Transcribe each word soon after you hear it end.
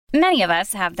Many of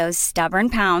us have those stubborn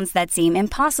pounds that seem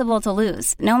impossible to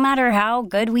lose, no matter how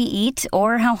good we eat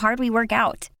or how hard we work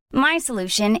out. My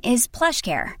solution is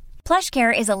PlushCare.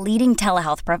 PlushCare is a leading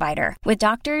telehealth provider with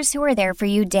doctors who are there for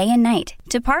you day and night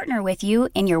to partner with you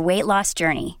in your weight loss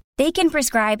journey. They can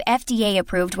prescribe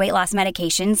FDA-approved weight loss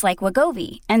medications like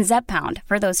Wegovy and Zepbound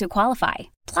for those who qualify.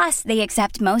 Plus, they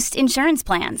accept most insurance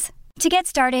plans. To get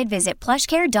started, visit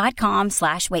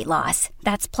plushcare.com/weightloss.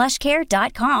 That's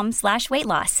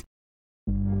plushcare.com/weightloss.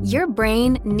 Your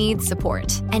brain needs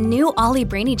support, and new Ollie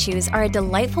Brainy Chews are a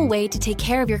delightful way to take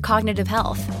care of your cognitive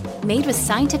health. Made with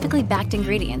scientifically backed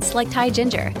ingredients like Thai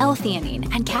ginger,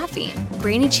 L-theanine, and caffeine,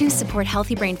 Brainy Chews support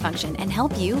healthy brain function and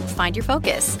help you find your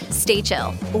focus, stay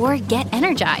chill, or get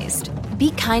energized. Be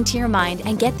kind to your mind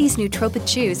and get these nootropic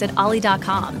chews at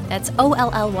ollie.com. That's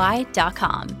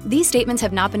OLLY.com. These statements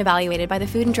have not been evaluated by the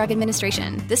Food and Drug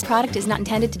Administration. This product is not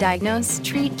intended to diagnose,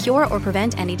 treat, cure, or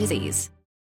prevent any disease.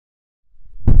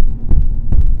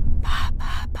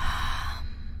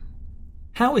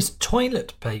 How is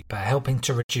toilet paper helping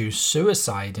to reduce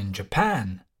suicide in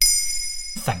Japan?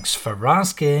 Thanks for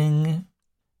asking.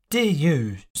 Dear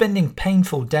you, spending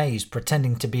painful days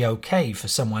pretending to be okay for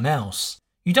someone else.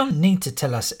 You don't need to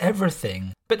tell us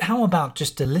everything, but how about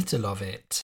just a little of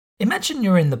it? Imagine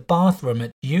you're in the bathroom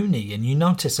at uni and you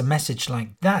notice a message like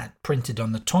that printed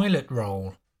on the toilet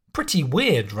roll. Pretty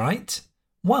weird, right?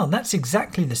 Well, that's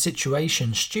exactly the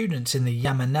situation students in the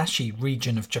Yamanashi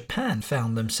region of Japan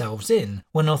found themselves in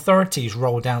when authorities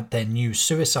rolled out their new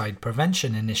suicide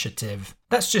prevention initiative.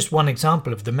 That's just one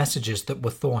example of the messages that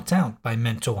were thought out by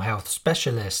mental health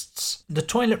specialists. The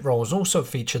toilet rolls also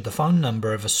featured the phone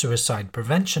number of a suicide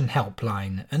prevention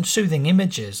helpline and soothing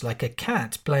images like a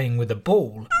cat playing with a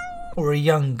ball or a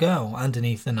young girl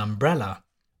underneath an umbrella.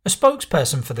 A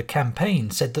spokesperson for the campaign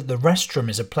said that the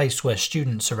restroom is a place where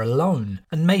students are alone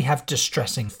and may have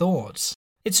distressing thoughts.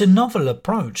 It's a novel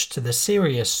approach to the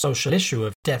serious social issue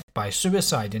of death by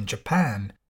suicide in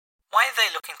Japan. Why are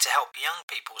they looking to help young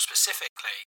people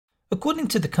specifically? According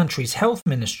to the country's health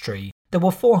ministry, there were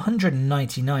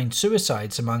 499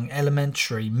 suicides among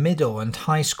elementary, middle and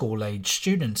high school age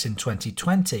students in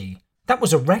 2020. That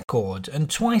was a record and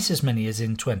twice as many as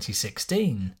in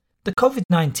 2016. The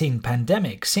COVID-19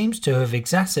 pandemic seems to have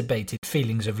exacerbated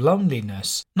feelings of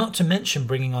loneliness, not to mention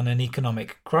bringing on an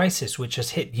economic crisis which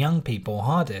has hit young people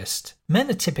hardest.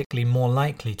 Men are typically more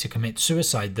likely to commit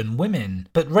suicide than women,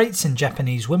 but rates in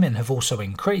Japanese women have also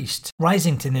increased,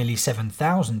 rising to nearly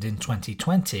 7,000 in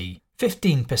 2020,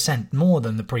 15% more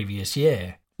than the previous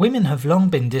year. Women have long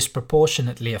been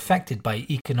disproportionately affected by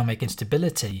economic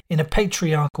instability in a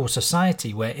patriarchal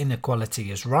society where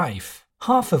inequality is rife.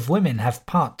 Half of women have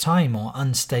part-time or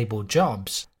unstable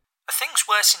jobs. Are things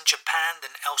worse in Japan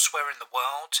than elsewhere in the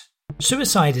world?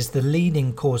 Suicide is the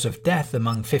leading cause of death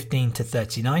among 15 to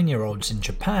 39-year-olds in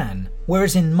Japan,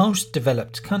 whereas in most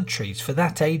developed countries for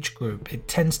that age group it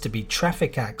tends to be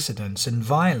traffic accidents and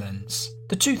violence.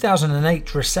 The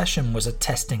 2008 recession was a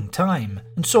testing time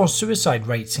and saw suicide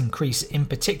rates increase in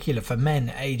particular for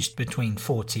men aged between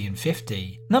 40 and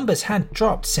 50. Numbers had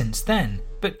dropped since then,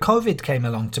 but COVID came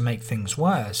along to make things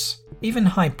worse. Even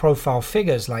high-profile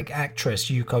figures like actress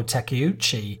Yuko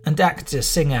Takeuchi and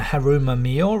actor-singer Haruma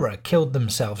Miura killed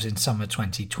themselves in summer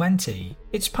 2020.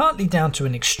 It's partly down to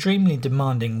an extremely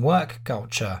demanding work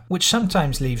culture, which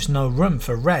sometimes leaves no room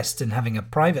for rest and having a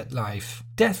private life.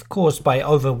 Death caused by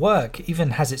overwork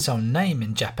even has its own name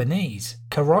in Japanese,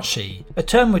 karoshi, a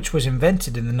term which was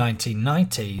invented in the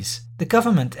 1990s. The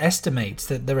government estimates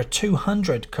that there are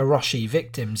 200 karoshi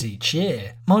victims each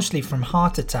year, mostly from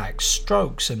heart attacks,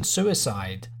 strokes and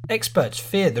suicide. Experts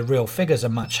fear the real figures are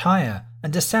much higher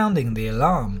and are sounding the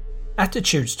alarm.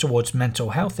 Attitudes towards mental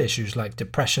health issues like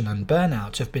depression and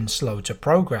burnout have been slow to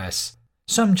progress.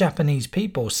 Some Japanese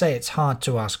people say it's hard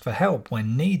to ask for help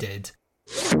when needed.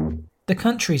 The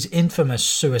country's infamous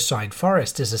suicide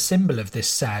forest is a symbol of this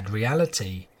sad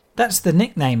reality. That's the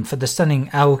nickname for the stunning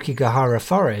Aokigahara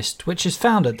forest, which is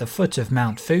found at the foot of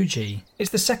Mount Fuji.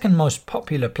 It's the second most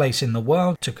popular place in the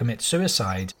world to commit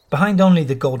suicide, behind only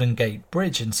the Golden Gate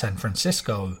Bridge in San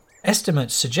Francisco.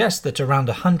 Estimates suggest that around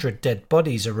 100 dead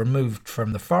bodies are removed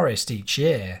from the forest each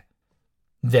year.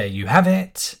 There you have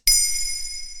it.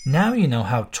 Now you know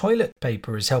how toilet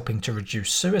paper is helping to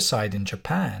reduce suicide in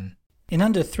Japan. In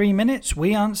under 3 minutes,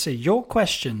 we answer your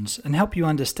questions and help you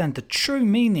understand the true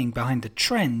meaning behind the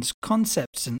trends,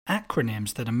 concepts and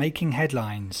acronyms that are making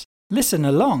headlines. Listen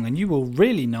along and you will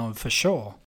really know for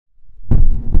sure.